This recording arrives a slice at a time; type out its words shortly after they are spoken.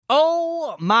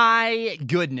Oh my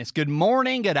goodness. Good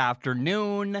morning, good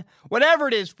afternoon. Whatever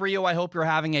it is for you, I hope you're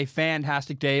having a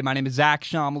fantastic day. My name is Zach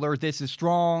Schomler. This is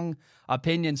Strong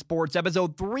Opinion Sports,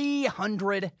 episode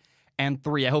 303.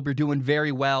 I hope you're doing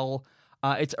very well.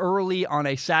 It's early on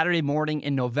a Saturday morning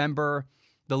in November.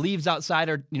 The leaves outside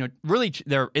are, really,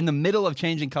 they're in the middle of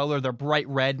changing color. They're bright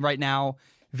red right now.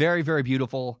 Very, very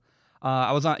beautiful.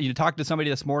 I was talked to somebody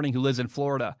this morning who lives in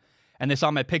Florida, and they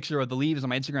saw my picture of the leaves on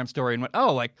my Instagram story and went,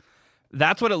 "Oh,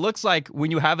 that's what it looks like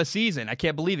when you have a season." I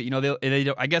can't believe it. They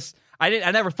don't, I guess I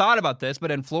never thought about this,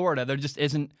 but in Florida, there just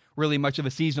isn't really much of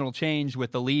a seasonal change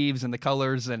with the leaves and the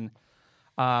colors, and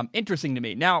interesting to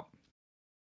me. Now,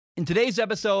 in today's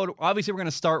episode, obviously we're going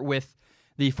to start with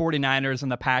the 49ers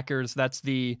and the Packers. That's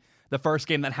the first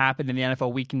game that happened in the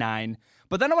NFL Week 9.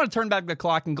 But then I want to turn back the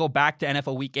clock and go back to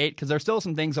NFL Week 8 because there's still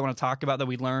some things I want to talk about that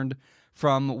we learned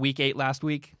from Week 8 last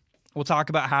week. We'll talk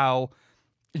about how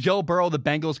Joe Burrow, the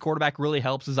Bengals quarterback, really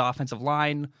helps his offensive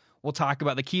line. We'll talk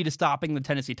about the key to stopping the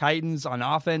Tennessee Titans on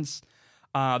offense,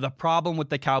 the problem with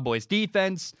the Cowboys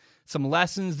defense, some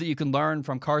lessons that you can learn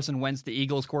from Carson Wentz, the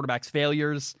Eagles quarterback's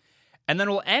failures. And then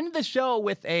we'll end the show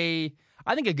with I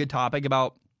think a good topic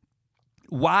about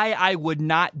why I would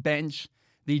not bench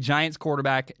the Giants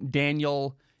quarterback,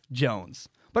 Daniel Jones.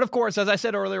 But of course, as I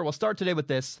said earlier, we'll start today with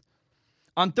this.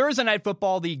 On Thursday Night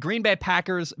Football, the Green Bay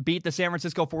Packers beat the San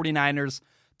Francisco 49ers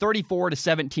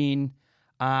 34-17.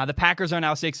 The Packers are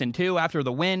now 6-2 after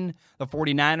the win. The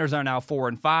 49ers are now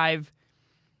 4-5.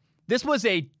 This was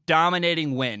a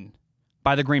dominating win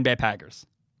by the Green Bay Packers.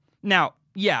 Now,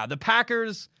 yeah, the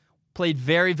Packers played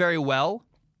very, very well,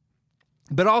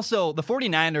 but also the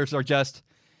 49ers are just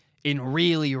in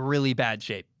really, really bad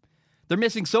shape. They're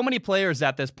missing so many players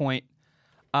at this point.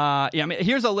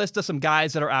 Here's a list of some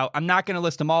guys that are out. I'm not going to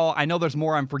list them all. I know there's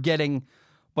more I'm forgetting,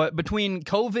 but between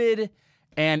COVID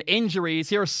and injuries,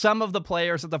 here are some of the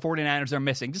players that the 49ers are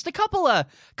missing. Just a couple of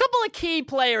key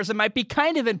players that might be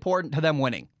kind of important to them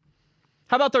winning.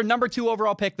 How about their number 2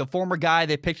 overall pick, the former guy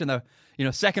they picked in the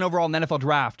second overall in the NFL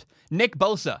draft, Nick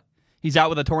Bosa. He's out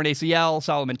with a torn ACL.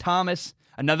 Solomon Thomas,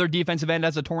 another defensive end,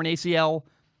 has a torn ACL.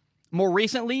 More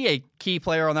recently, a key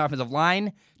player on the offensive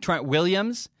line, Trent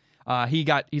Williams.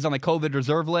 He's on the COVID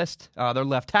reserve list, their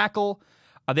left tackle.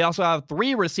 They also have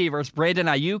 3 receivers, Brandon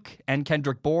Ayuk and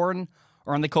Kendrick Bourne,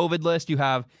 are on the COVID list. You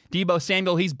have Deebo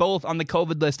Samuel. He's both on the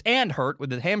COVID list and hurt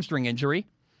with a hamstring injury.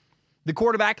 The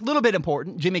quarterback, a little bit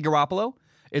important, Jimmy Garoppolo,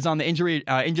 is on the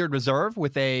injured reserve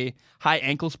with a high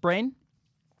ankle sprain.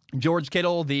 George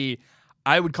Kittle,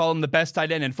 I would call him the best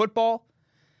tight end in football,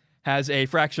 has a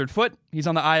fractured foot. He's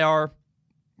on the IR.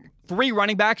 3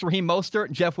 running backs, Raheem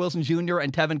Mostert, Jeff Wilson Jr.,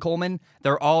 and Tevin Coleman,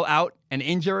 they're all out and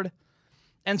injured.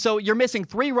 And so you're missing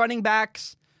 3 running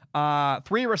backs,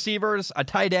 3 receivers, a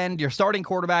tight end, your starting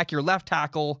quarterback, your left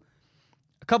tackle,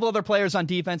 a couple other players on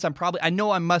defense. I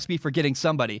know I must be forgetting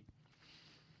somebody.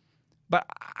 But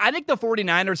I think the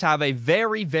 49ers have a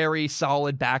very, very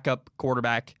solid backup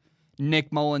quarterback,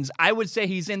 Nick Mullins. I would say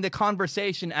he's in the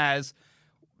conversation as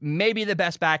maybe the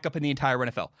best backup in the entire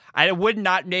NFL. I would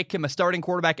not make him a starting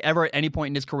quarterback ever at any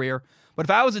point in his career. But if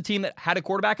I was a team that had a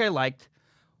quarterback I liked,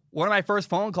 one of my first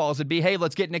phone calls would be, hey,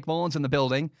 let's get Nick Mullins in the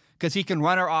building because he can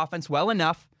run our offense well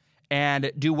enough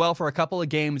and do well for a couple of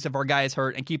games if our guy is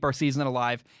hurt and keep our season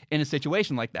alive in a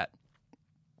situation like that.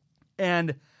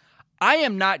 And I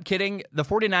am not kidding. The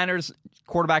 49ers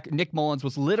quarterback, Nick Mullins,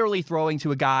 was literally throwing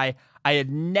to a guy I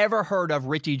had never heard of,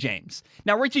 Richie James.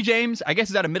 Now, Richie James, I guess,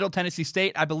 is out of Middle Tennessee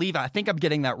State, I believe. I think I'm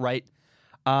getting that right.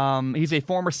 He's a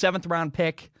former 7th-round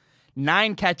pick,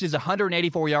 9 catches,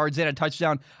 184 yards, and a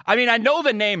touchdown. I mean, I know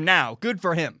the name now. Good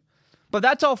for him. But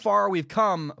that's how far we've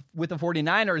come with the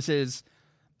 49ers is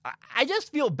I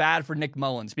just feel bad for Nick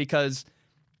Mullins because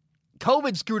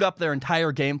COVID screwed up their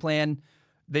entire game plan.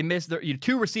 They missed their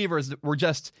 2 receivers that were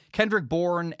just Kendrick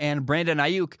Bourne and Brandon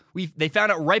Ayuk. They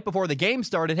found out right before the game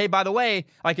started, hey, by the way,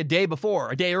 like a day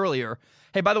earlier,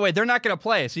 hey, by the way, they're not going to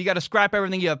play. So you got to scrap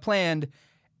everything you have planned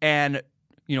and,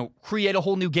 create a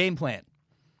whole new game plan.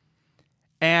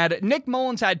 And Nick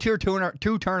Mullins had 2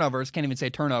 turnovers, can't even say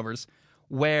turnovers,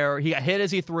 where he got hit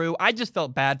as he threw. I just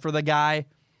felt bad for the guy.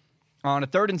 On a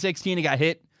 3rd and 16, he got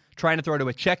hit trying to throw to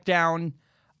a check down.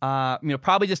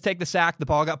 Probably just take the sack. The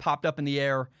ball got popped up in the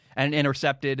air and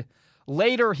intercepted.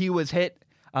 Later, he was hit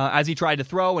as he tried to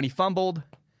throw and he fumbled.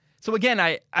 So again,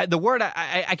 I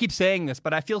keep saying this,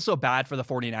 but I feel so bad for the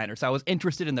 49ers. I was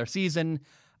interested in their season.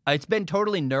 It's been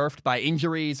totally nerfed by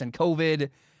injuries and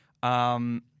COVID.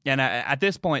 At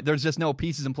this point, there's just no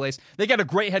pieces in place. They got a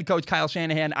great head coach, Kyle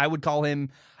Shanahan. I would call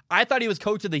him, I thought he was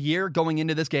coach of the year going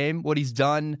into this game, what he's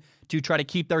done to try to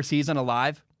keep their season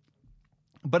alive.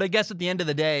 But I guess at the end of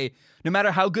the day, no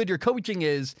matter how good your coaching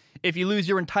is, if you lose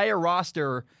your entire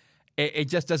roster, it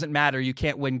just doesn't matter. You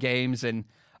can't win games, and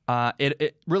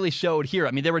it really showed here.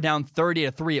 I mean, they were down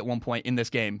 30-3 at one point in this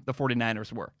game, the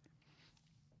 49ers were.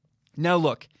 Now,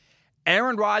 look,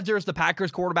 Aaron Rodgers, the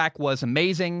Packers quarterback, was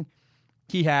amazing.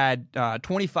 He had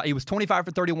 25. He was 25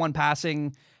 for 31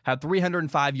 passing, had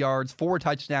 305 yards, 4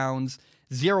 touchdowns,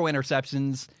 0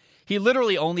 interceptions. He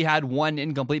literally only had 1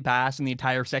 incomplete pass in the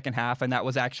entire second half, and that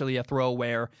was actually a throw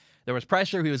where there was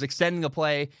pressure. He was extending the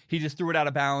play. He just threw it out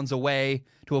of bounds away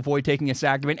to avoid taking a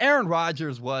sack. I mean, Aaron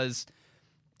Rodgers was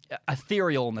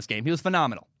ethereal in this game. He was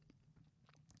phenomenal.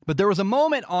 But there was a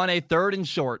moment on a 3rd and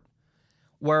short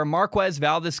where Marquez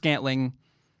Valdes-Scantling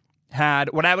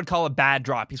had what I would call a bad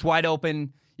drop. He's wide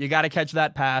open. You got to catch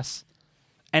that pass.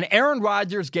 And Aaron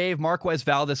Rodgers gave Marquez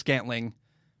Valdes-Scantling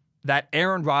that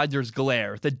Aaron Rodgers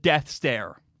glare, the death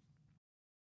stare.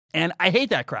 And I hate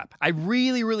that crap. I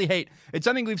really, really hate. It's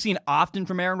something we've seen often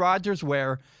from Aaron Rodgers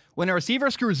where when a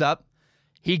receiver screws up,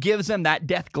 he gives them that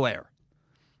death glare.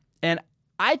 And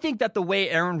I think that the way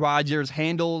Aaron Rodgers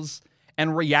handles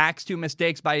and reacts to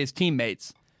mistakes by his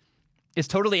teammates is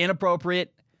totally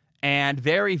inappropriate and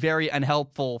very, very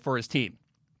unhelpful for his team.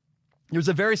 There's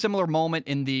a very similar moment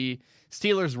in the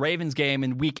Steelers-Ravens game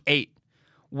in Week 8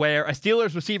 where a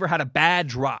Steelers receiver had a bad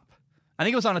drop. I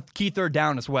think it was on a key 3rd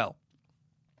down as well.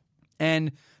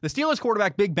 And the Steelers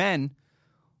quarterback, Big Ben,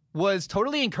 was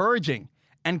totally encouraging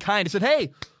and kind. He said,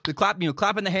 hey,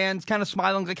 clapping the hands, kind of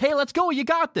smiling, like, hey, let's go, you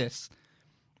got this.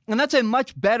 And that's a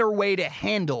much better way to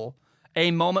handle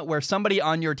a moment where somebody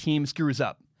on your team screws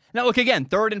up. Now, look, again,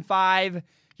 3rd and 5,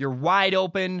 you're wide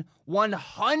open,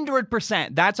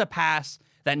 100%. That's a pass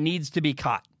that needs to be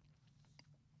caught.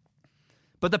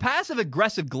 But the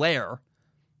passive-aggressive glare,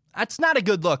 that's not a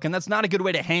good look, and that's not a good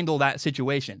way to handle that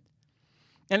situation.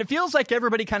 And it feels like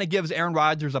everybody kind of gives Aaron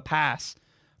Rodgers a pass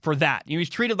for that.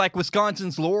 He's treated like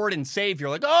Wisconsin's Lord and Savior,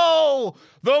 like, oh,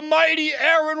 the mighty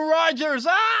Aaron Rodgers,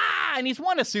 and he's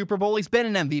won a Super Bowl, he's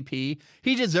been an MVP,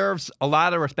 he deserves a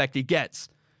lot of respect he gets.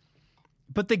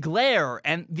 But the glare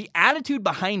and the attitude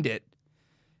behind it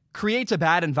creates a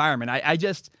bad environment.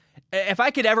 If I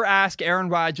could ever ask Aaron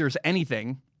Rodgers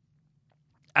anything,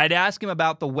 I'd ask him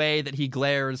about the way that he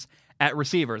glares at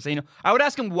receivers. I would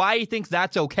ask him why he thinks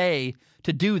that's okay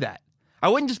to do that. I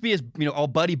wouldn't just be all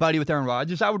buddy-buddy with Aaron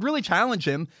Rodgers. I would really challenge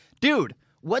him. Dude,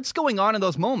 what's going on in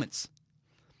those moments?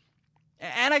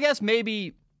 And I guess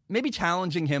maybe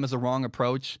challenging him is a wrong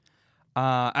approach.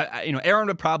 Aaron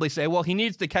would probably say, well, he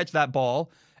needs to catch that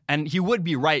ball. And he would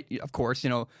be right, of course.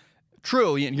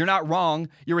 True, you're not wrong.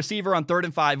 Your receiver on 3rd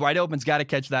and 5, wide open's got to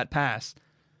catch that pass.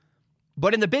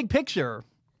 But in the big picture,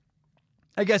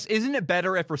 I guess, isn't it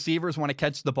better if receivers want to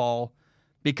catch the ball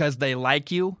because they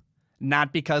like you,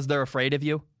 not because they're afraid of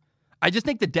you? I just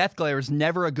think the death glare is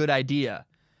never a good idea.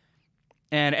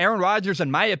 And Aaron Rodgers,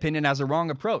 in my opinion, has a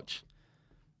wrong approach.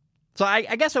 So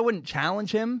I guess I wouldn't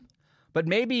challenge him, but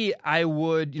maybe I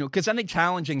would, because I think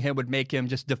challenging him would make him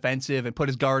just defensive and put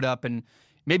his guard up and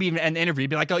maybe even end the interview. He'd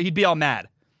be like, oh, he'd be all mad.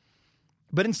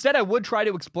 But instead, I would try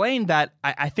to explain that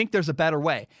I think there's a better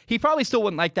way. He probably still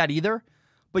wouldn't like that either,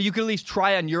 but you could at least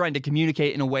try on your end to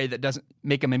communicate in a way that doesn't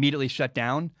make him immediately shut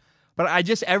down. But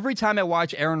every time I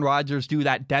watch Aaron Rodgers do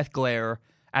that death glare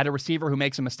at a receiver who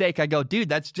makes a mistake, I go, dude,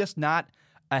 that's just not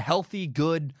a healthy,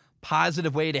 good,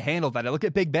 positive way to handle that. I look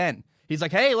at Big Ben. He's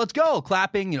like, hey, let's go,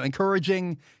 clapping,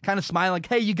 encouraging, kind of smiling, like,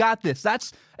 hey, you got this.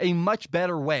 That's a much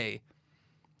better way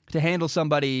to handle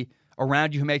somebody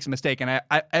around you who makes a mistake. And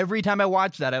I every time I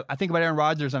watch that, I think about Aaron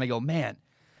Rodgers and I go, man,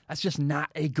 that's just not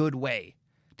a good way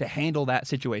to handle that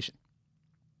situation.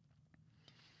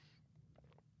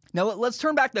 Now, let's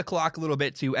turn back the clock a little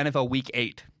bit to NFL Week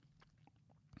 8.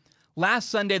 Last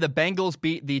Sunday, the Bengals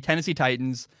beat the Tennessee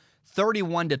Titans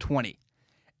 31-20.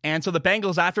 And so the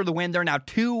Bengals, after the win, they're now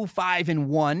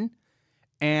 2-5-1,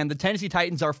 and the Tennessee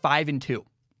Titans are 5-2.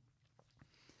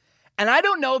 And I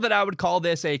don't know that I would call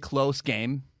this a close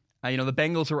game. The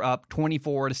Bengals are up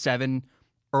 24-7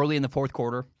 early in the fourth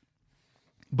quarter.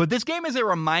 But this game is a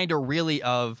reminder, really,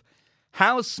 of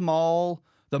how small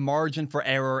the margin for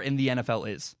error in the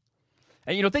NFL is.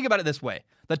 And, think about it this way.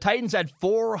 The Titans had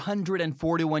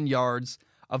 441 yards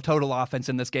of total offense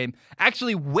in this game.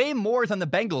 Actually, way more than the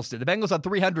Bengals did. The Bengals had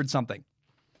 300-something.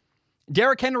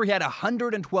 Derrick Henry had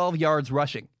 112 yards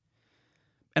rushing.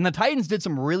 And the Titans did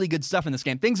some really good stuff in this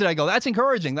game. Things that I go, that's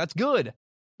encouraging. That's good.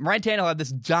 Ryan Tannehill had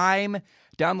this dime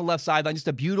down the left sideline. Just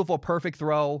a beautiful, perfect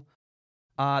throw.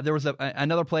 There was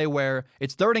another play where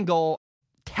it's 3rd and goal.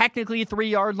 Technically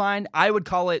 3-yard line. I would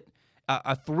call it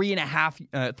a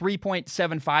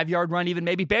 3.75 yard run, even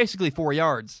maybe basically 4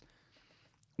 yards,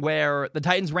 where the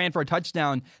Titans ran for a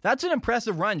touchdown. That's an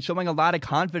impressive run, showing a lot of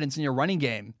confidence in your running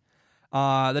game.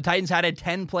 The Titans had a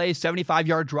 10-play,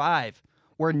 75-yard drive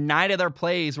where 9 of their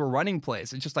plays were running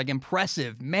plays. It's just like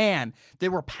impressive. Man, they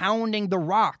were pounding the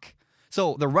rock.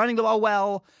 So they're running the ball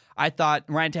well. I thought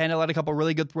Ryan Tannehill had a couple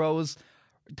really good throws.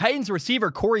 Titans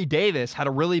receiver Corey Davis had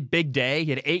a really big day. He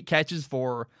had 8 catches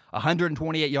for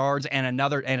 128 yards and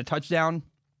a touchdown.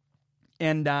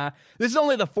 And this is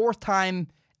only the 4th time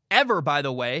ever, by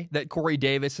the way, that Corey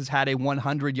Davis has had a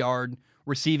 100-yard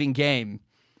receiving game.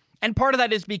 And part of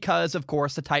that is because, of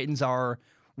course, the Titans are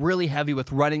really heavy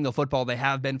with running the football. They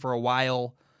have been for a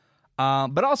while.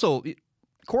 But also,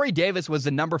 Corey Davis was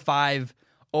the number 5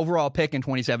 overall pick in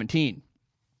 2017.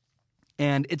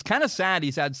 And it's kind of sad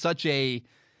he's had such a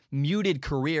muted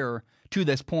career to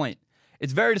this point.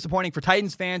 It's very disappointing for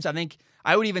Titans fans. I think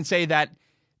I would even say that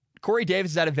Corey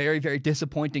Davis has had a very, very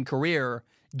disappointing career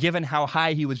given how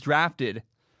high he was drafted.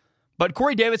 But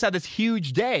Corey Davis had this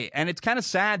huge day, and it's kind of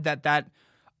sad that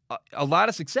a lot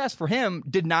of success for him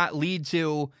did not lead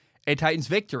to a Titans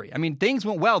victory. I mean, things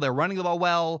went well. They're running the ball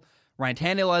well. Ryan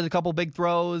Tannehill has a couple big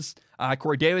throws.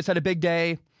 Corey Davis had a big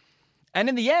day. And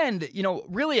in the end,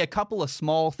 really a couple of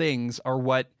small things are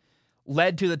what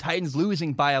led to the Titans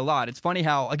losing by a lot. It's funny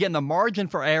how, again, the margin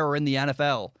for error in the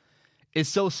NFL is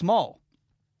so small,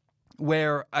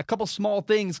 where a couple small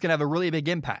things can have a really big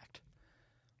impact.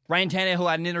 Ryan Tannehill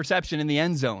had an interception in the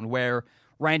end zone where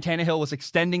Ryan Tannehill was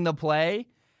extending the play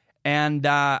and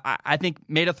I think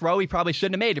made a throw he probably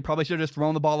shouldn't have made. He probably should have just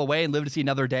thrown the ball away and lived to see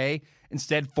another day.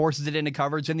 Instead, forces it into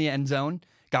coverage in the end zone,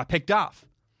 got picked off.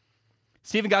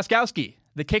 Stephen Gostkowski,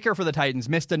 the kicker for the Titans,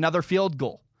 missed another field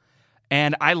goal.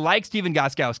 And I like Stephen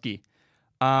Gostkowski,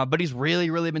 but he's really,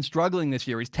 really been struggling this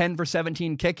year. He's 10 for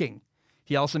 17 kicking.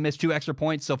 He also missed 2 extra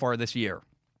points so far this year.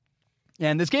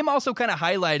 And this game also kind of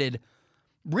highlighted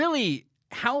really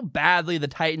how badly the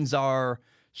Titans are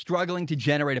struggling to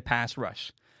generate a pass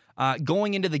rush.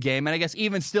 Going into the game, and I guess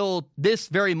even still this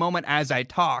very moment as I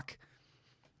talk,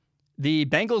 the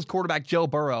Bengals quarterback Joe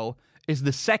Burrow is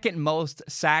the 2nd most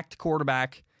sacked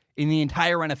quarterback in the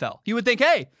entire NFL. You would think,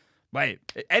 hey, wait,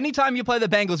 anytime you play the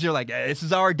Bengals, you're like, hey, this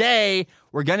is our day.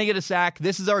 We're going to get a sack.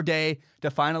 This is our day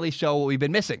to finally show what we've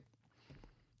been missing.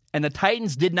 And the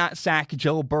Titans did not sack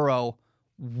Joe Burrow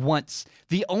once.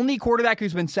 The only quarterback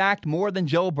who's been sacked more than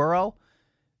Joe Burrow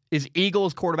is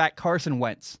Eagles quarterback Carson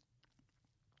Wentz.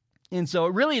 And so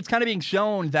really it's kind of being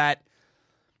shown that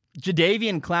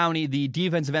Jadeveon Clowney, the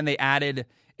defensive end they added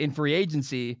in free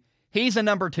agency, he's a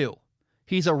number 2.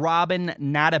 He's a Robin,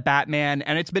 not a Batman,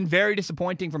 and it's been very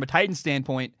disappointing from a Titans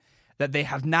standpoint that they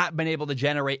have not been able to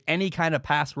generate any kind of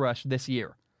pass rush this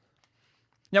year.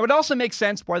 Now, it also makes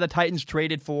sense why the Titans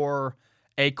traded for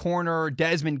a corner,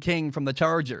 Desmond King, from the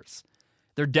Chargers.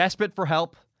 They're desperate for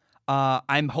help.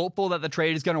 I'm hopeful that the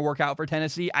trade is going to work out for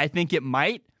Tennessee. I think it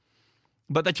might.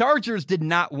 But the Chargers did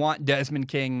not want Desmond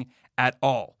King at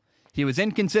all. He was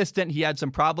inconsistent. He had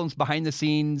some problems behind the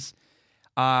scenes.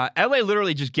 LA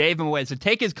literally just gave him away. Said,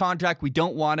 take his contract. We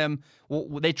don't want him.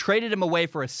 Well, they traded him away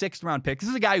for a 6th-round pick. This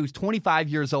is a guy who's 25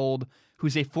 years old,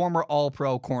 who's a former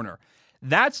All-Pro corner.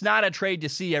 That's not a trade to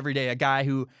see every day. A guy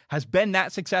who has been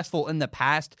that successful in the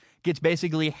past gets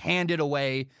basically handed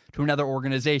away to another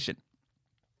organization.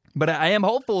 But I am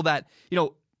hopeful that,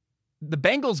 the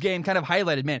Bengals game kind of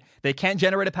highlighted, man, they can't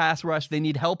generate a pass rush. They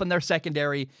need help in their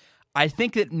secondary. I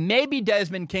think that maybe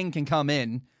Desmond King can come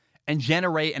in and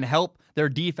generate and help their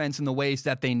defense in the ways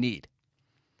that they need.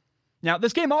 Now,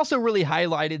 this game also really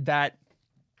highlighted that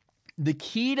the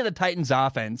key to the Titans'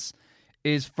 offense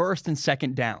is 1st and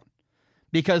 2nd down,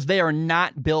 because they are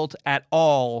not built at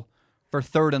all for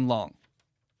 3rd and long.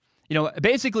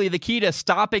 Basically the key to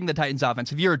stopping the Titans'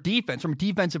 offense, if you're a defense, from a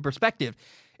defensive perspective,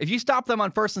 if you stop them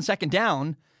on 1st and 2nd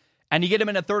down and you get them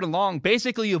in a 3rd and long,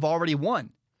 basically you've already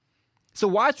won.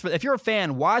 So if you're a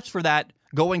fan, watch for that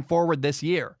going forward this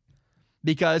year.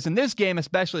 Because in this game,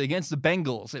 especially against the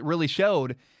Bengals, it really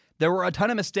showed there were a ton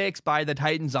of mistakes by the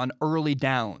Titans on early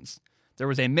downs. There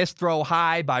was a missed throw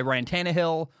high by Ryan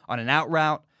Tannehill on an out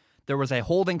route. There was a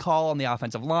holding call on the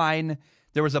offensive line.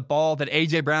 There was a ball that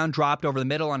A.J. Brown dropped over the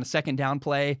middle on a 2nd down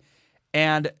play.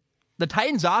 And the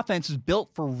Titans' offense is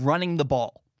built for running the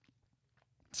ball.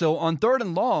 So on 3rd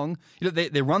and long,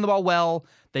 they run the ball well.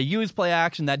 They use play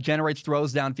action that generates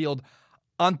throws downfield.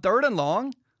 On 3rd and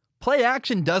long, play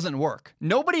action doesn't work.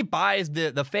 Nobody buys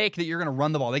the fake that you're going to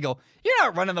run the ball. They go, you're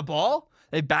not running the ball.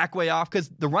 They back way off because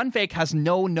the run fake has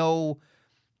no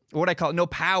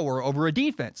power over a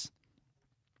defense.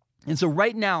 And so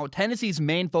right now, Tennessee's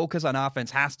main focus on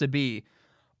offense has to be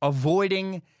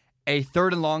avoiding a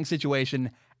 3rd and long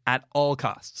situation at all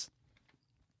costs.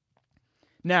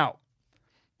 Now,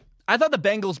 I thought the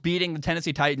Bengals beating the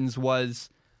Tennessee Titans was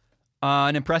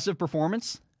an impressive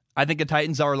performance. I think the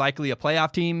Titans are likely a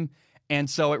playoff team, and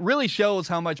so it really shows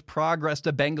how much progress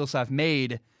the Bengals have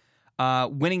made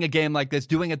winning a game like this,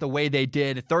 doing it the way they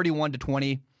did,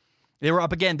 31-20. They were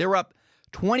up again. They were up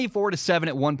 24-7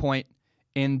 at one point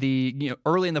in the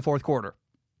early in the fourth quarter.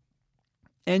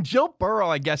 And Joe Burrow,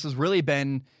 I guess, has really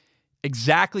been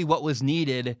exactly what was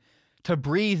needed to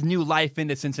breathe new life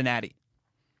into Cincinnati.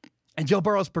 And Joe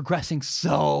Burrow's progressing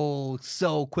so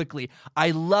quickly. I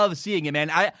love seeing it,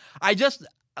 man. I just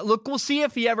look. We'll see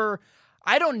if he ever.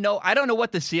 I don't know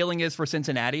what the ceiling is for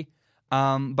Cincinnati.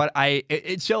 But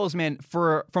it shows, man.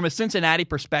 From a Cincinnati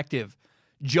perspective,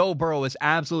 Joe Burrow is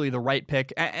absolutely the right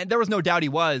pick, and there was no doubt he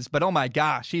was. But oh my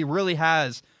gosh, he really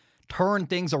has turned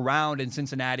things around in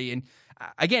Cincinnati. And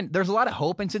again, there's a lot of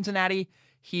hope in Cincinnati.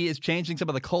 He is changing some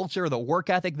of the culture, the work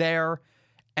ethic there.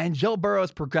 And Joe Burrow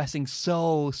is progressing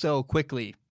so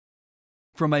quickly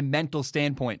from a mental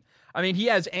standpoint. I mean, he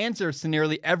has answers to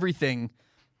nearly everything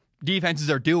defenses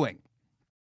are doing.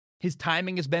 His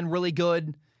timing has been really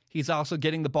good. He's also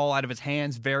getting the ball out of his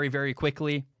hands very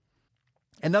quickly.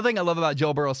 Another thing I love about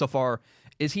Joe Burrow so far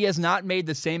is he has not made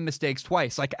the same mistakes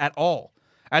twice, like at all.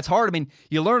 That's hard. I mean,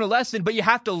 you learn a lesson, but you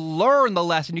have to learn the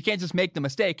lesson. You can't just make the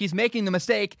mistake. He's making the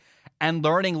mistake and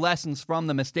learning lessons from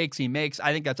the mistakes he makes.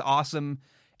 I think that's awesome.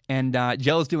 And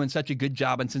Joe's doing such a good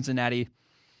job in Cincinnati.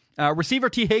 Receiver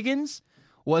T. Higgins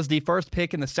was the first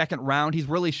pick in the second round. He's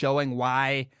really showing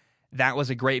why that was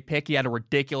a great pick. He had a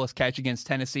ridiculous catch against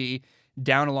Tennessee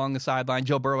down along the sideline.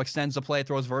 Joe Burrow extends the play,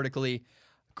 throws vertically.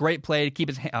 Great play to keep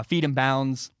his feet in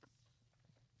bounds.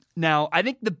 Now, I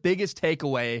think the biggest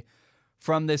takeaway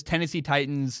from this Tennessee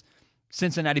Titans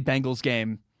Cincinnati Bengals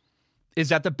game is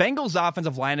that the Bengals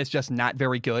offensive line is just not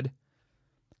very good.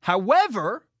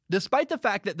 However, despite the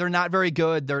fact that they're not very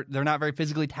good, they're not very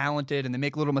physically talented, and they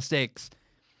make little mistakes,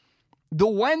 the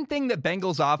one thing that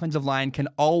Bengals offensive line can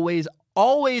always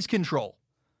control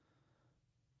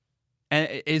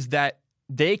and is that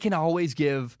they can always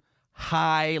give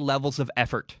high levels of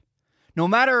effort. No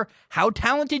matter how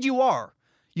talented you are,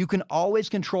 you can always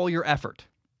control your effort.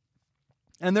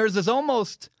 And there's this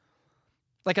almost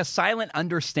like a silent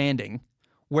understanding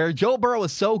where Joe Burrow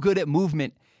is so good at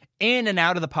movement in and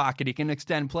out of the pocket. He can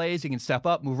extend plays, he can step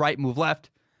up, move right, move left.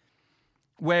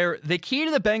 Where the key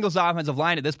to the Bengals offensive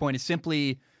line at this point is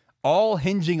simply all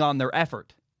hinging on their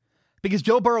effort. Because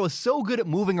Joe Burrow is so good at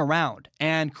moving around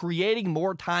and creating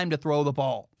more time to throw the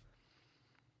ball.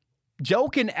 Joe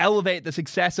can elevate the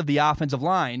success of the offensive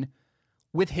line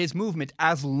with his movement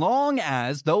as long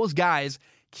as those guys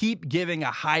keep giving a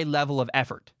high level of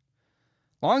effort.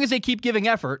 As long as they keep giving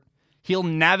effort, he'll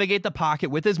navigate the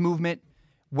pocket with his movement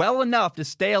well enough to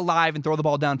stay alive and throw the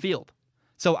ball downfield.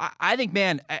 So I think,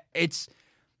 man, it's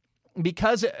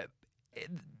because...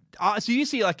 So you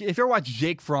see, like, if you ever watch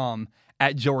Jake Fromm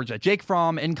at Georgia, Jake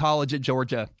Fromm in college at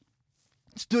Georgia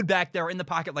stood back there in the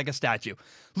pocket like a statue.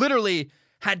 Literally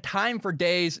had time for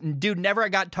days. Dude never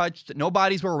got touched. No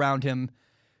bodies were around him.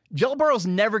 Joe Burrow's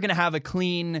never going to have a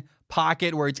clean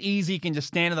pocket where it's easy. He can just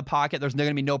stand in the pocket. There's going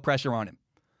to be no pressure on him.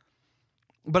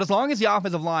 But as long as the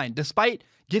offensive line, despite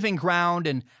giving ground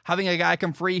and having a guy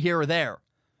come free here or there,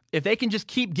 if they can just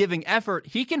keep giving effort,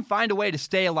 he can find a way to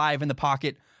stay alive in the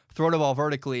pocket, throw the ball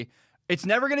vertically. It's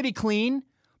never going to be clean,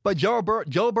 but Joe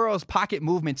Burrow's pocket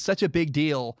movement's such a big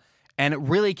deal, and it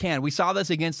really can. We saw this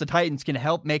against the Titans, can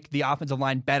help make the offensive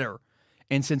line better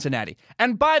in Cincinnati.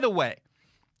 And by the way,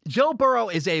 Joe Burrow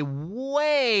is a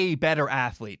way better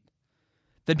athlete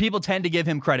than people tend to give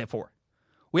him credit for.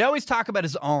 We always talk about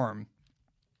his arm,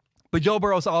 but Joe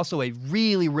Burrow is also a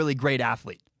really, really great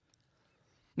athlete.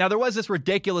 Now, there was this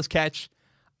ridiculous catch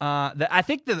that I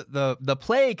think the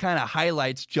play kind of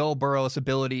highlights Joe Burrow's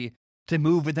ability to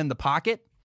move within the pocket.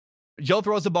 Joe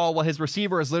throws the ball while his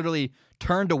receiver is literally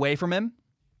turned away from him.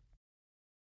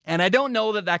 And I don't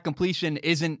know that completion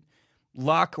isn't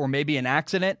luck or maybe an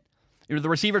accident. The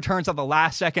receiver turns at the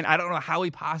last second. I don't know how he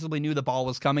possibly knew the ball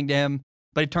was coming to him,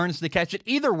 but he turns to catch it.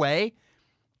 Either way,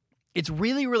 it's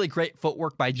really, really great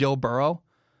footwork by Joe Burrow.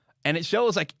 And it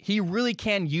shows like he really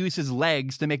can use his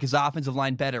legs to make his offensive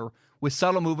line better with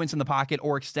subtle movements in the pocket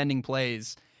or extending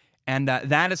plays. And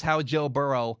that is how Joe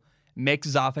Burrow makes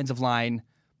his offensive line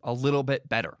a little bit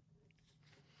better.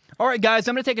 All right, guys,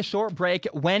 I'm going to take a short break.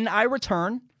 When I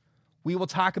return, we will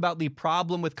talk about the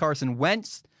problem with Carson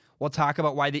Wentz. We'll talk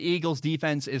about why the Eagles'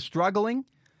 defense is struggling.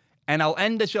 And I'll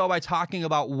end the show by talking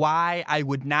about why I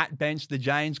would not bench the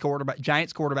Giants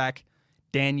quarterback,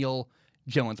 Daniel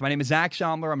Jones. My name is Zach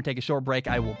Schaumler. I'm going to take a short break.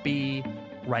 I will be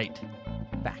right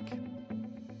back.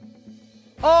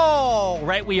 All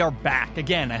right, we are back.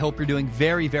 Again, I hope you're doing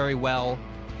very, very well.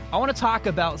 I want to talk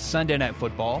about Sunday Night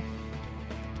Football.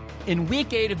 In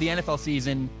Week 8 of the NFL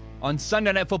season, on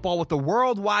Sunday Night Football with the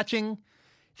world watching,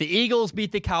 the Eagles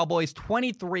beat the Cowboys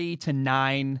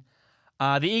 23-9.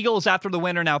 The Eagles, after the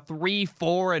win, are now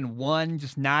 3-4-1,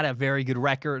 just not a very good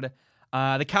record.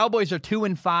 The Cowboys are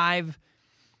 2-5.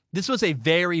 This was a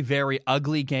very, very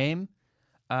ugly game.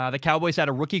 The Cowboys had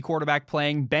a rookie quarterback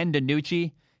playing, Ben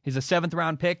DiNucci. He's a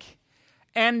 7th-round pick.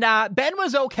 And Ben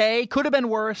was okay. Could have been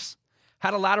worse.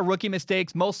 Had a lot of rookie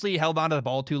mistakes. Mostly held onto the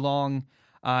ball too long.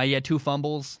 He had 2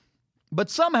 fumbles. But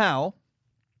somehow,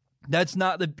 that's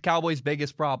not the Cowboys'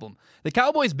 biggest problem. The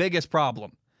Cowboys' biggest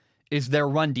problem is their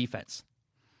run defense.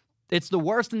 It's the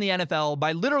worst in the NFL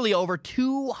by literally over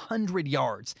 200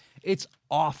 yards. It's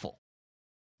awful.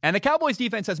 And the Cowboys'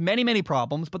 defense has many, many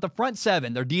problems, but the front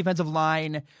 7, their defensive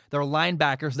line, their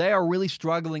linebackers, they are really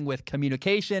struggling with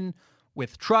communication,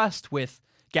 with trust, with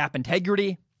gap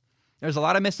integrity. There's a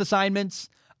lot of missed assignments.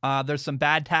 There's some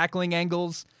bad tackling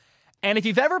angles. And if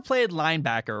you've ever played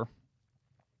linebacker,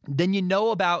 then you know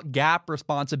about gap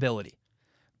responsibility.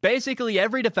 Basically,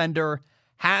 every defender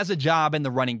has a job in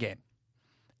the running game.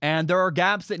 And there are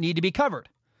gaps that need to be covered.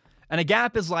 And a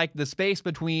gap is like the space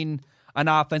between an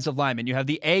offensive lineman. You have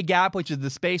the A gap, which is the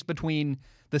space between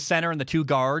the center and the 2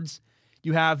 guards.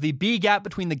 You have the B gap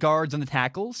between the guards and the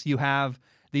tackles. You have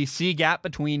the C gap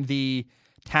between the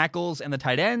tackles and the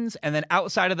tight ends. And then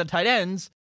outside of the tight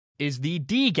ends is the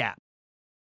D gap.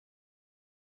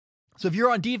 So if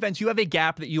you're on defense, you have a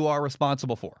gap that you are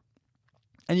responsible for.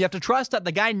 And you have to trust that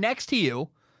the guy next to you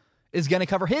is going to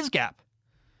cover his gap.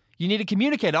 You need to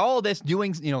communicate all of this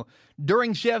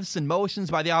during shifts and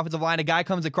motions by the offensive line. A guy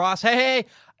comes across, hey,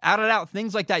 out,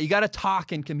 things like that. You got to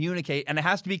talk and communicate, and it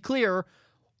has to be clear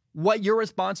what your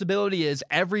responsibility is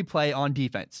every play on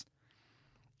defense.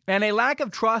 And a lack of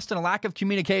trust and a lack of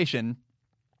communication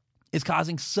is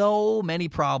causing so many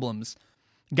problems.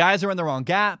 Guys are in the wrong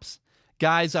gaps.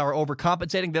 Guys are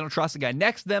overcompensating. They don't trust the guy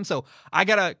next to them. So I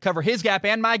got to cover his gap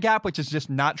and my gap, which is just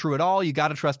not true at all. You got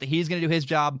to trust that he's going to do his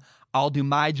job. I'll do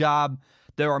my job.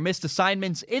 There are missed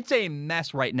assignments. It's a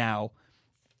mess right now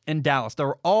in Dallas. There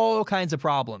are all kinds of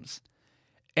problems.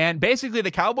 And basically,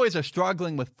 the Cowboys are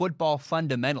struggling with football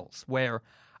fundamentals, where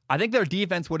I think their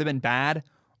defense would have been bad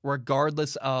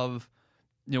regardless of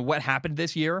what happened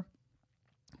this year.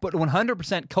 But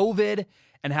 100% COVID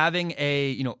and having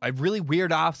a really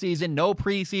weird offseason, no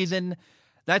preseason,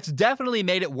 that's definitely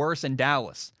made it worse in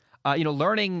Dallas. I'm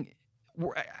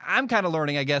kind of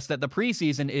learning, I guess, that the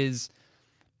preseason is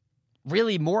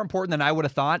really more important than I would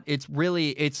have thought. It's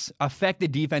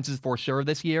affected defenses for sure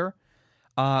this year.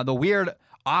 The weird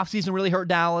offseason really hurt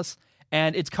Dallas,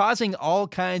 and it's causing all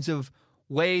kinds of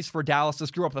ways for Dallas to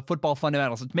screw up the football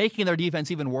fundamentals. It's making their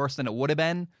defense even worse than it would have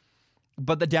been.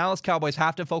 But the Dallas Cowboys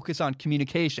have to focus on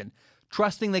communication,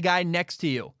 trusting the guy next to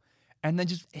you, and then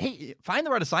just, find the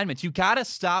right assignments. You got to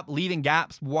stop leaving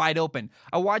gaps wide open.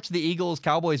 I watched the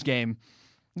Eagles-Cowboys game.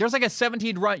 There's like a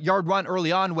 17-yard run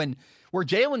early on where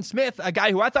Jalen Smith, a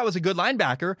guy who I thought was a good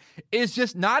linebacker, is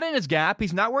just not in his gap.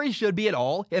 He's not where he should be at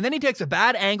all. And then he takes a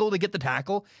bad angle to get the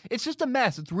tackle. It's just a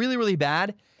mess. It's really, really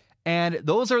bad. And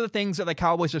those are the things that the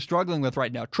Cowboys are struggling with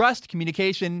right now. Trust,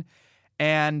 communication,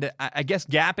 and I guess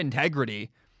gap integrity.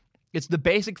 It's the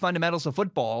basic fundamentals of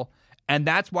football. And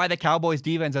that's why the Cowboys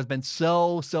defense has been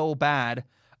so bad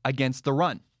against the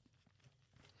run.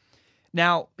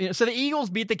 Now, so the Eagles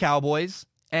beat the Cowboys,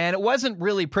 and it wasn't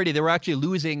really pretty. They were actually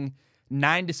losing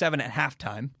 9-7 at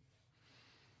halftime.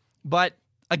 But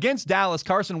against Dallas,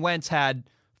 Carson Wentz had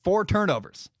 4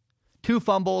 turnovers, 2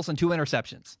 fumbles, and 2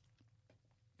 interceptions.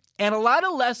 And a lot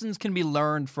of lessons can be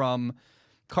learned from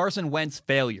Carson Wentz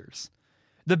failures.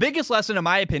 The biggest lesson, in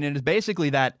my opinion, is basically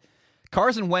that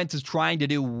Carson Wentz is trying to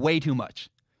do way too much.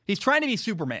 He's trying to be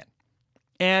Superman.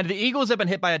 And the Eagles have been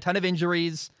hit by a ton of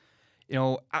injuries.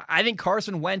 I think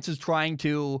Carson Wentz is trying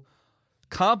to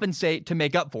compensate to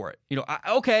make up for it.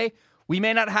 Okay, we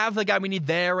may not have the guy we need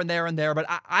there and there and there, but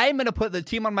I'm going to put the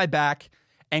team on my back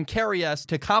and carry us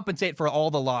to compensate for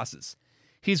all the losses.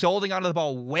 He's holding onto the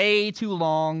ball way too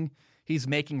long. He's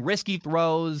making risky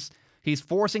throws. He's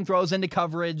forcing throws into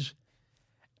coverage.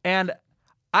 And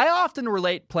I often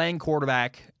relate playing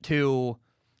quarterback to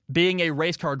being a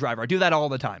race car driver. I do that all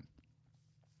the time.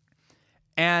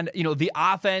 And, the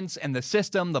offense and the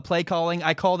system, the play calling,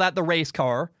 I call that the race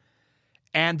car.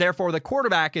 And therefore, the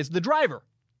quarterback is the driver.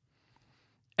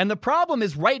 And the problem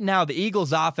is right now, the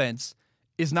Eagles' offense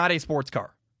is not a sports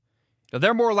car.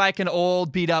 They're more like an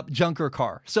old, beat-up junker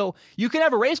car. So you can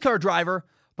have a race car driver,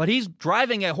 but he's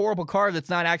driving a horrible car that's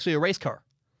not actually a race car.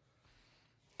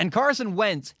 And Carson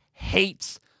Wentz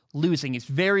hates losing. He's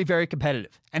very, very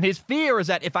competitive. And his fear is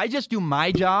that if I just do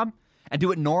my job and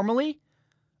do it normally,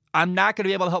 I'm not going to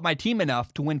be able to help my team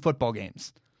enough to win football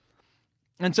games.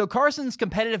 And so Carson's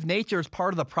competitive nature is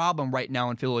part of the problem right now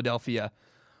in Philadelphia.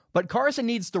 But Carson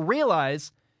needs to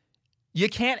realize you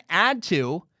can't add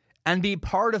to and be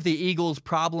part of the Eagles'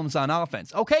 problems on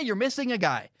offense. Okay, you're missing a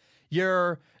guy. He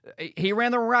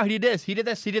ran the wrong route. He did this. He did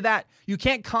this. He did that. You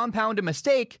can't compound a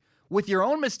mistake with your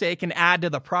own mistake and add to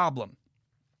the problem.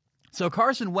 So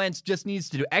Carson Wentz just needs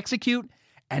to execute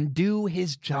and do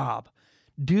his job.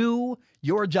 Do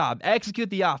your job. Execute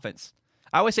the offense.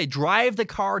 I always say drive the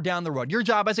car down the road. Your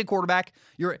job as a quarterback,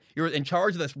 you're in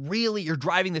charge of this you're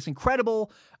driving this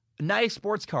incredible, nice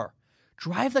sports car.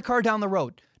 Drive the car down the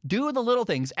road. Do the little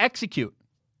things. Execute.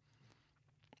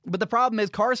 But the problem is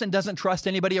Carson doesn't trust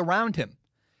anybody around him.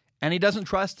 And he doesn't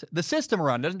trust the system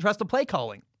around him. Doesn't trust the play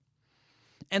calling.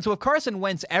 And so if Carson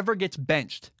Wentz ever gets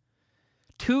benched,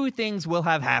 two things will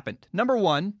have happened. Number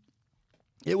one,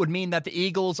 it would mean that the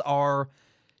Eagles are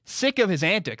sick of his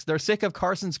antics. They're sick of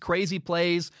Carson's crazy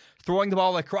plays, throwing the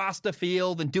ball across the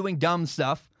field and doing dumb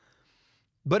stuff.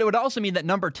 But it would also mean that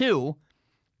number two,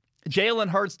 Jalen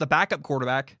Hurts, the backup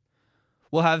quarterback,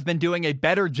 will have been doing a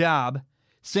better job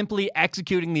simply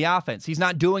executing the offense. He's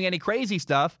not doing any crazy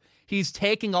stuff. He's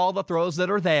taking all the throws that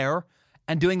are there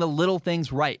and doing the little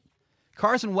things right.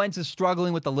 Carson Wentz is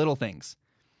struggling with the little things.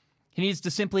 He needs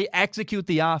to simply execute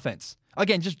the offense.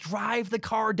 Again, just drive the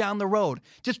car down the road.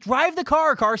 Just drive the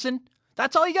car, Carson.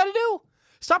 That's all you got to do.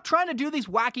 Stop trying to do these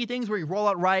wacky things where you roll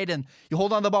out right and you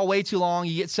hold on to the ball way too long,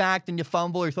 you get sacked and you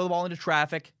fumble or you throw the ball into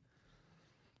traffic.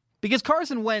 Because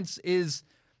Carson Wentz is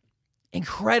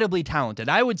incredibly talented.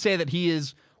 I would say that he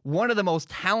is one of the most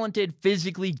talented,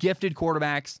 physically gifted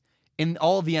quarterbacks in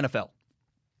all of the NFL.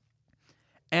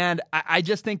 And I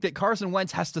just think that Carson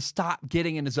Wentz has to stop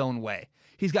getting in his own way.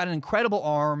 He's got an incredible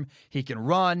arm. He can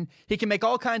run. He can make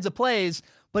all kinds of plays,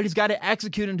 but he's got to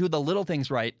execute and do the little things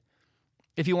right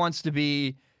if he wants to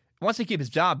keep his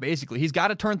job, basically. He's got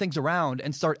to turn things around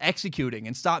and start executing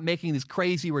and stop making these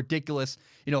crazy, ridiculous,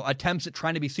 attempts at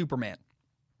trying to be Superman.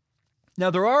 Now,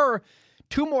 there are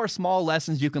two more small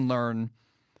lessons you can learn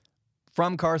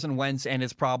from Carson Wentz and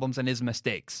his problems and his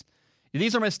mistakes.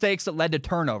 These are mistakes that led to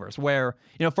turnovers where,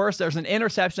 first there's an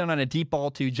interception on a deep ball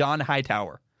to John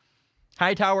Hightower.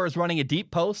 Hightower is running a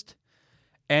deep post,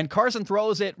 and Carson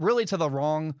throws it really to the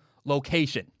wrong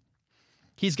location.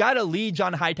 He's got to lead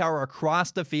John Hightower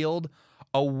across the field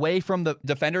away from the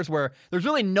defenders where there's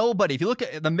really nobody. If you look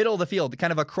at the middle of the field,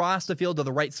 kind of across the field to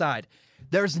the right side,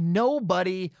 there's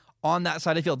nobody on that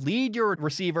side of the field. Lead your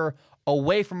receiver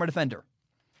away from a defender.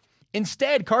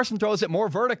 Instead, Carson throws it more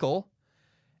vertical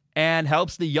and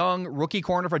helps the young rookie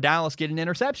corner for Dallas get an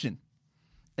interception.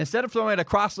 Instead of throwing it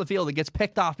across the field, it gets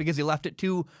picked off because he left it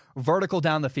too vertical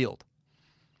down the field.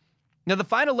 Now, the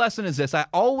final lesson is this. I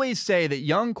always say that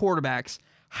young quarterbacks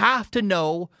have to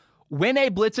know when a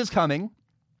blitz is coming,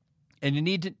 and you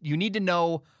need to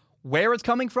know where it's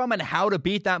coming from and how to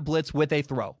beat that blitz with a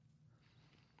throw.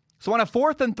 So on a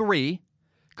 4th and 3,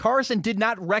 Carson did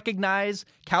not recognize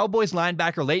Cowboys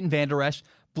linebacker Leighton Vander Esch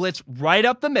blitz right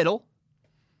up the middle.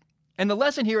 And the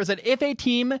lesson here is that if a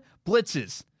team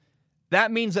blitzes,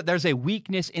 that means that there's a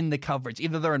weakness in the coverage.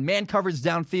 Either they're in man coverage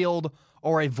downfield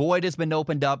or a void has been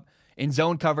opened up in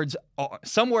zone coverage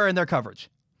somewhere in their coverage.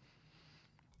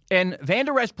 And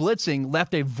Vander Esch blitzing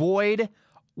left a void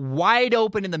wide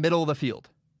open in the middle of the field.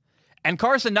 And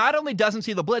Carson not only doesn't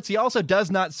see the blitz, he also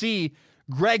does not see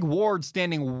Greg Ward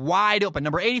standing wide open,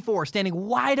 number 84, standing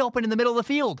wide open in the middle of the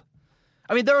field.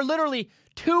 I mean, there are literally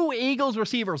two Eagles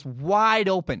receivers wide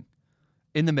open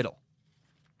in the middle.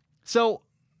 So,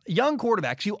 young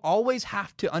quarterbacks, you always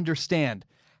have to understand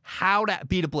how to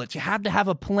beat a blitz. You have to have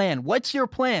a plan. What's your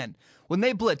plan? When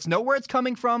they blitz, know where it's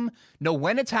coming from, know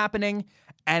when it's happening,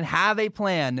 and have a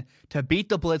plan to beat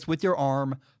the blitz with your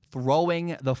arm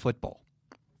throwing the football.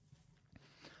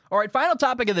 All right, final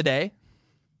topic of the day.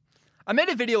 I made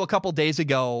a video a couple days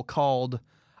ago called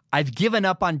I've Given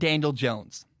Up on Daniel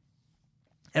Jones.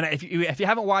 And if you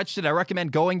haven't watched it, I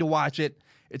recommend going to watch it.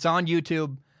 It's on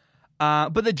YouTube.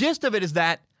 But the gist of it is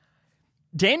that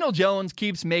Daniel Jones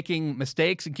keeps making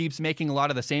mistakes and keeps making a lot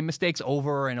of the same mistakes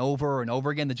over and over and over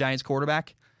again, the Giants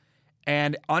quarterback.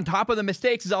 And on top of the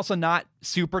mistakes, he's also not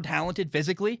super talented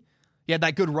physically. He had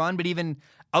that good run, but even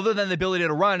other than the ability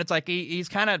to run, it's like he's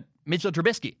kind of Mitchell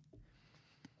Trubisky.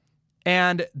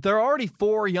 And there are already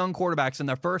 4 young quarterbacks in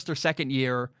their first or second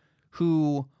year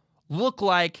who look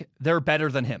like they're better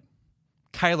than him.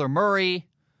 Kyler Murray,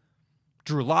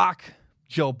 Drew Lock,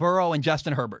 Joe Burrow, and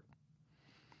Justin Herbert.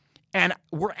 And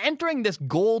we're entering this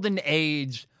golden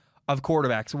age of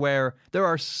quarterbacks where there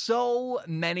are so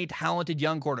many talented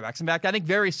young quarterbacks. In fact, I think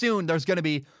very soon there's going to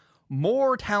be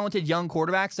more talented young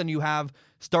quarterbacks than you have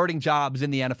starting jobs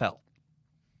in the NFL.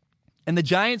 And the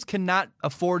Giants cannot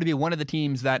afford to be one of the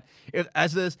teams that,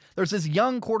 there's this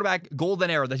young quarterback golden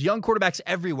era, there's young quarterbacks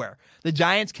everywhere. The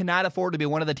Giants cannot afford to be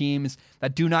one of the teams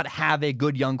that do not have a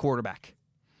good young quarterback.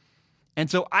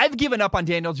 And so I've given up on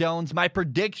Daniel Jones. My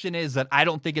prediction is that I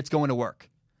don't think it's going to work.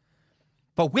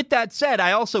 But with that said,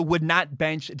 I also would not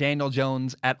bench Daniel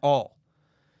Jones at all.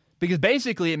 Because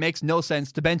basically it makes no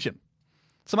sense to bench him.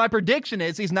 So my prediction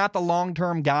is he's not the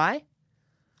long-term guy.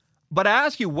 But I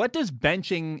ask you, what does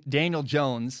benching Daniel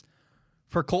Jones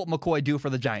for Colt McCoy do for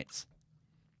the Giants?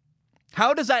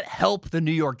 How does that help the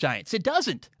New York Giants? It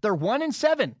doesn't. They're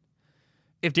 1-7.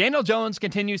 If Daniel Jones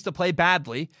continues to play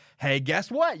badly, hey, guess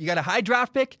what? You got a high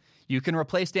draft pick. You can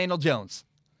replace Daniel Jones.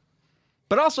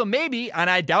 But also maybe, and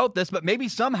I doubt this, but maybe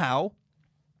somehow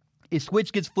a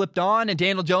switch gets flipped on and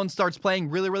Daniel Jones starts playing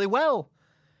really, really well.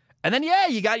 And then, yeah,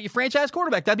 you got your franchise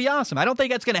quarterback. That'd be awesome. I don't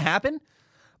think that's going to happen.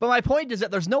 But my point is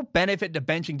that there's no benefit to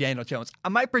benching Daniel Jones.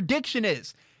 My prediction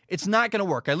is it's not going to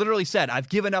work. I literally said I've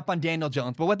given up on Daniel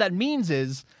Jones. But what that means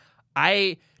is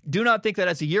I do not think that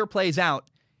as the year plays out,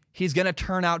 he's going to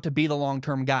turn out to be the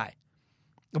long-term guy.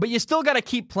 But you still got to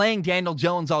keep playing Daniel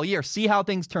Jones all year. See how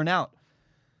things turn out.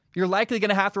 You're likely going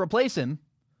to have to replace him.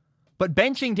 But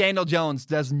benching Daniel Jones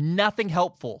does nothing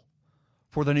helpful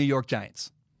for the New York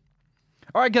Giants.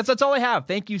 All right, guys, that's all I have.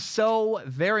 Thank you so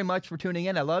very much for tuning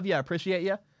in. I love you. I appreciate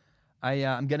you.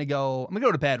 I'm gonna go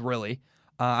to bed. Really,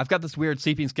 I've got this weird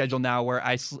sleeping schedule now where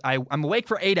I'm awake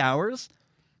for 8 hours,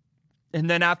 and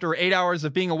then after 8 hours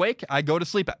of being awake, I go to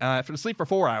sleep. For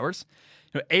 4 hours.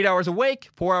 8 hours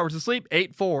awake, 4 hours of sleep,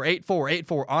 8-4, 8-4,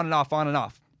 8-4, on and off, on and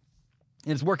off.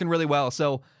 And it's working really well.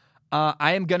 So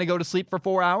I am gonna go to sleep for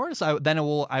 4 hours. I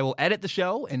will edit the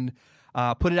show and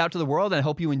put it out to the world. And I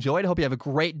hope you enjoyed. I hope you have a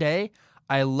great day.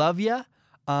 I love you.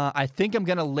 I think I'm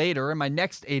going to later, in my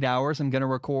next 8 hours, I'm going to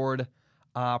record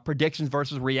predictions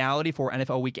versus reality for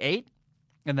NFL Week 8.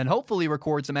 And then hopefully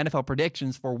record some NFL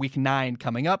predictions for Week 9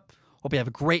 coming up. Hope you have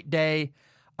a great day.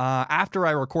 After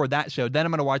I record that show, then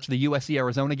I'm going to watch the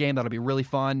USC-Arizona game. That'll be really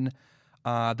fun.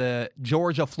 The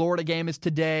Georgia-Florida game is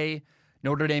today.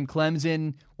 Notre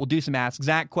Dame-Clemson. We'll do some Ask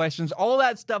Zach questions. All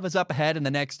that stuff is up ahead in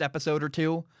the next episode or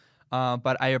two.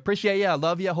 But I appreciate you. I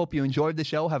love you. I hope you enjoyed the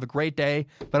show. Have a great day.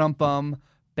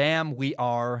 Bam, we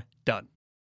are done.